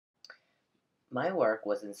My work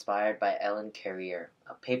was inspired by Ellen Carrier,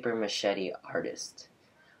 a paper machete artist.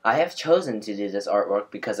 I have chosen to do this artwork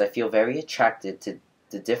because I feel very attracted to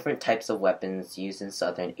the different types of weapons used in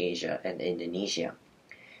southern Asia and Indonesia.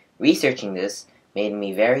 Researching this made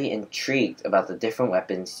me very intrigued about the different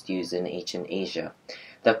weapons used in ancient Asia.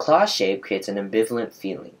 The claw shape creates an ambivalent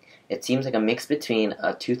feeling. It seems like a mix between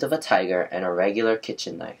a tooth of a tiger and a regular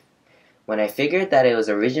kitchen knife. When I figured that it was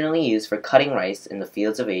originally used for cutting rice in the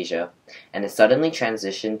fields of Asia, and it suddenly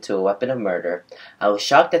transitioned to a weapon of murder, I was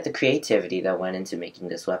shocked at the creativity that went into making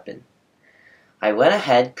this weapon. I went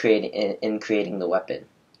ahead in creating the weapon,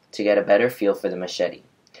 to get a better feel for the machete.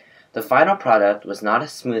 The final product was not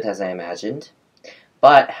as smooth as I imagined,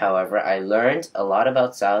 but, however, I learned a lot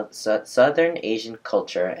about Southern Asian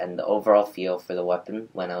culture and the overall feel for the weapon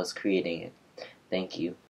when I was creating it. Thank you.